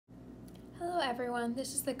everyone,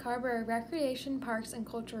 this is the Carrboro Recreation, Parks, and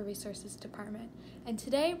Cultural Resources Department, and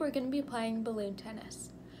today we're going to be playing balloon tennis.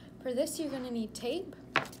 For this you're going to need tape,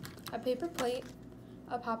 a paper plate,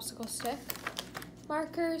 a popsicle stick,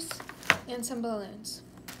 markers, and some balloons.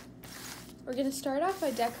 We're going to start off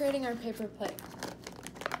by decorating our paper plate.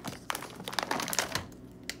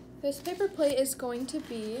 This paper plate is going to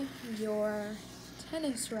be your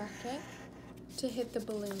tennis racket to hit the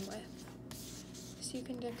balloon with. So you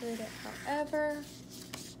can decorate it however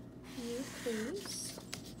you please.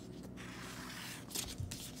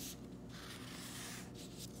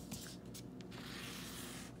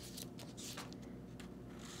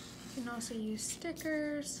 You can also use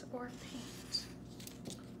stickers or paint.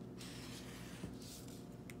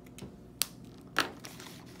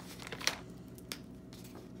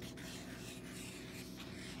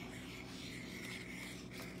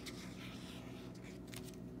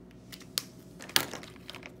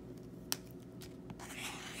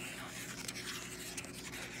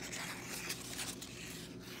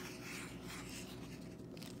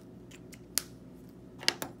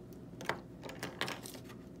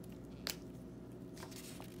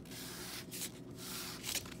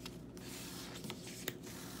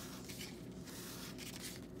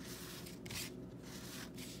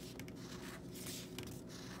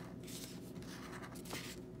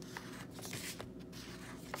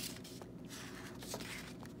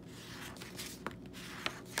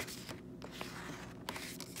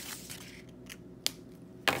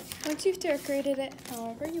 Once you've decorated it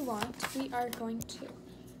however you want, we are going to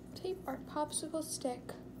tape our popsicle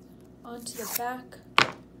stick onto the back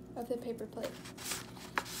of the paper plate.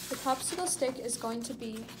 The popsicle stick is going to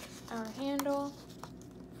be our handle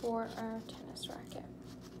for our tennis racket.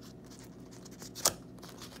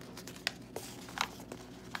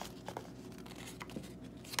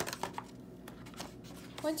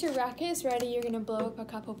 Once your racket is ready, you're going to blow up a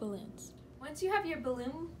couple balloons. Once you have your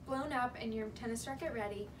balloon blown up and your tennis racket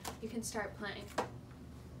ready, you can start playing.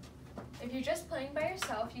 If you're just playing by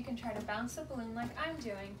yourself, you can try to bounce the balloon like I'm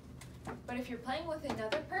doing. But if you're playing with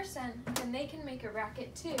another person, then they can make a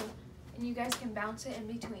racket too, and you guys can bounce it in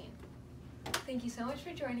between. Thank you so much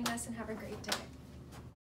for joining us and have a great day.